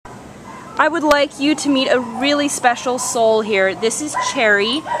I would like you to meet a really special soul here. This is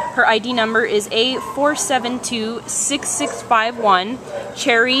Cherry. Her ID number is A4726651.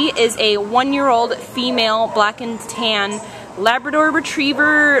 Cherry is a 1-year-old female black and tan Labrador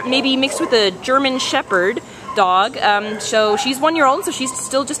Retriever, maybe mixed with a German Shepherd dog. So she's 1 year old, so she's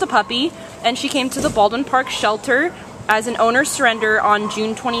still just a puppy, and she came to the Baldwin Park shelter as an owner surrender on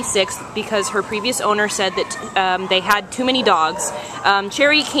June 26th because her previous owner said that they had too many dogs.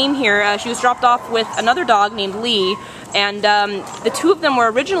 Cherry came here, she was dropped off with another dog named Lee, and the two of them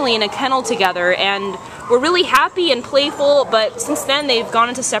were originally in a kennel together and were really happy and playful, but since then they've gone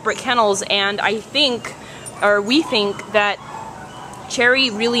into separate kennels, and I think, or we think, that Cherry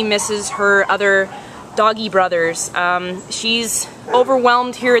really misses her other doggy brothers. She's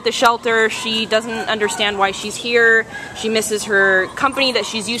overwhelmed here at the shelter. She doesn't understand why she's here. She misses her company that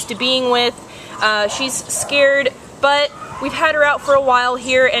she's used to being with. She's scared, but we've had her out for a while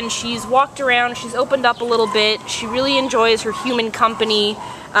here, and she's walked around, she's opened up a little bit. She really enjoys her human company.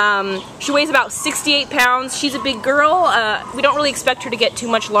 She weighs about 68 pounds. She's a big girl. We don't really expect her to get too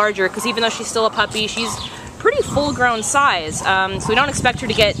much larger because even though she's still a puppy, she's pretty full-grown size, so we don't expect her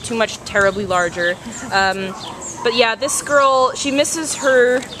to get too much terribly larger. But yeah, this girl, she misses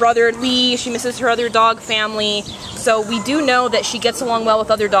her brother Lee, she misses her other dog family, so we do know that she gets along well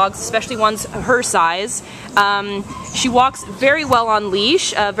with other dogs, especially ones her size. She walks very well on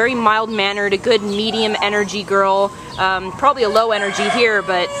leash, very mild-mannered, a good medium energy girl, probably a low energy here,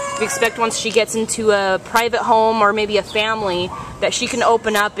 but we expect once she gets into a private home or maybe a family that she can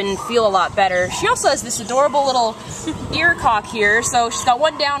open up and feel a lot better. She also has this adorable little ear cock here, so she's got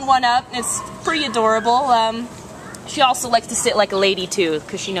one down, one up, and it's pretty adorable. She also likes to sit like a lady too,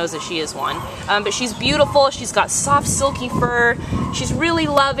 because she knows that she is one. But she's beautiful, she's got soft silky fur, she's really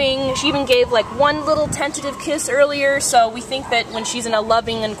loving. She even gave like one little tentative kiss earlier, so we think that when she's in a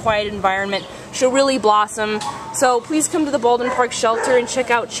loving and quiet environment, she'll really blossom. So please come to the Baldwin Park shelter and check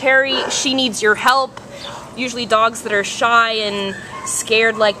out Cherry. She needs your help. Usually dogs that are shy and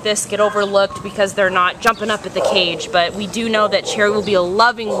scared like this get overlooked because they're not jumping up at the cage, but we do know that Cherry will be a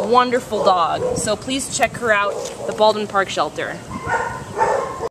loving, wonderful dog. So please check her out, the Baldwin Park shelter.